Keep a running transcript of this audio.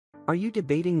Are you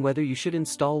debating whether you should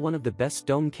install one of the best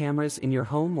dome cameras in your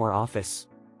home or office?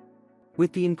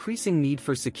 With the increasing need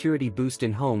for security boost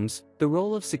in homes, the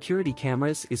role of security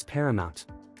cameras is paramount.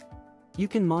 You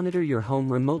can monitor your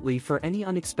home remotely for any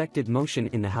unexpected motion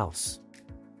in the house.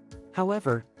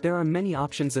 However, there are many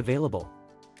options available.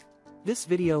 This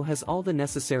video has all the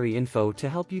necessary info to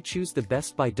help you choose the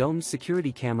best by Dome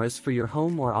security cameras for your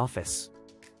home or office.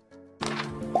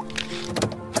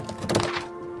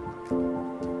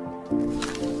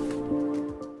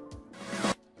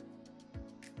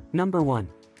 Number 1.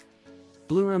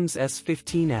 Blurams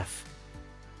S15F.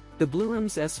 The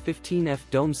Blurams S15F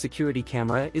Dome security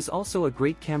camera is also a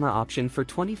great camera option for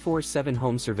 24/7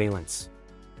 home surveillance.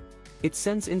 It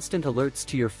sends instant alerts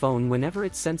to your phone whenever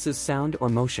it senses sound or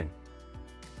motion.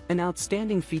 An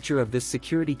outstanding feature of this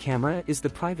security camera is the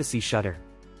privacy shutter.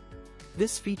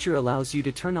 This feature allows you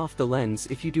to turn off the lens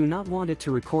if you do not want it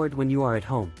to record when you are at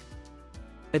home.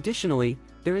 Additionally,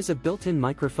 there is a built-in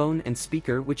microphone and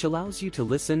speaker which allows you to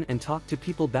listen and talk to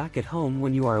people back at home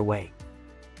when you are away.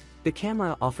 The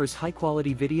camera offers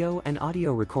high-quality video and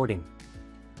audio recording.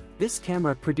 This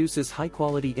camera produces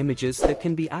high-quality images that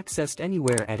can be accessed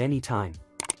anywhere at any time.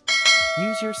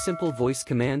 Use your simple voice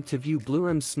command to view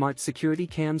Blurams Smart Security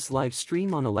Cam's live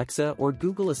stream on Alexa or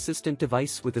Google Assistant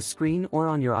device with a screen or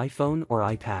on your iPhone or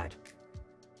iPad.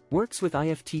 Works with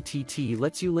IFTTT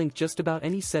lets you link just about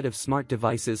any set of smart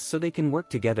devices so they can work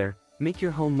together, make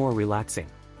your home more relaxing.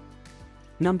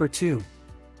 Number 2.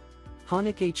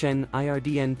 Honic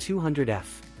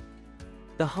HN-IRDN200F.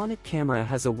 The Honic camera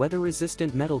has a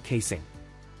weather-resistant metal casing.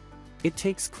 It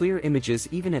takes clear images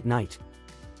even at night.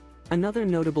 Another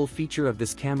notable feature of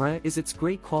this camera is its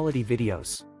great quality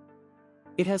videos.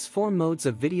 It has 4 modes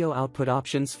of video output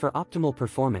options for optimal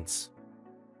performance.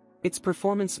 Its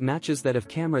performance matches that of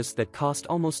cameras that cost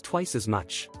almost twice as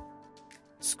much.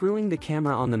 Screwing the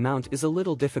camera on the mount is a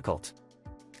little difficult.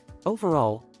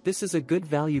 Overall, this is a good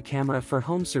value camera for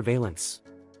home surveillance.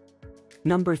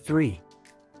 Number 3.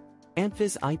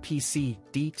 Anpviz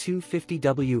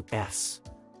IPC-D250W-S.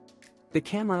 The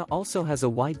camera also has a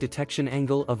wide detection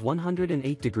angle of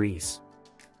 108 degrees.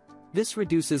 This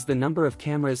reduces the number of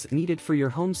cameras needed for your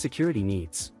home security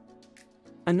needs.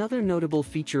 Another notable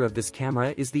feature of this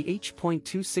camera is the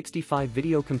H.265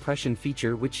 video compression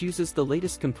feature, which uses the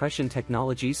latest compression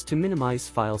technologies to minimize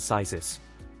file sizes.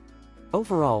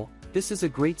 Overall, this is a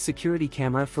great security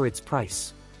camera for its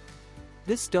price.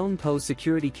 This Dome Pose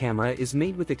security camera is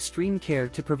made with extreme care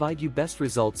to provide you best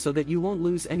results so that you won't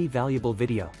lose any valuable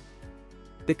video.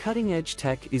 The cutting-edge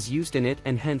tech is used in it,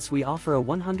 and hence we offer a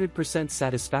 100%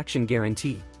 satisfaction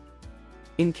guarantee.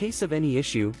 In case of any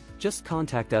issue, just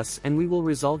contact us and we will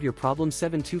resolve your problem.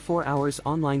 724 hours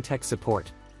online tech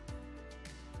support.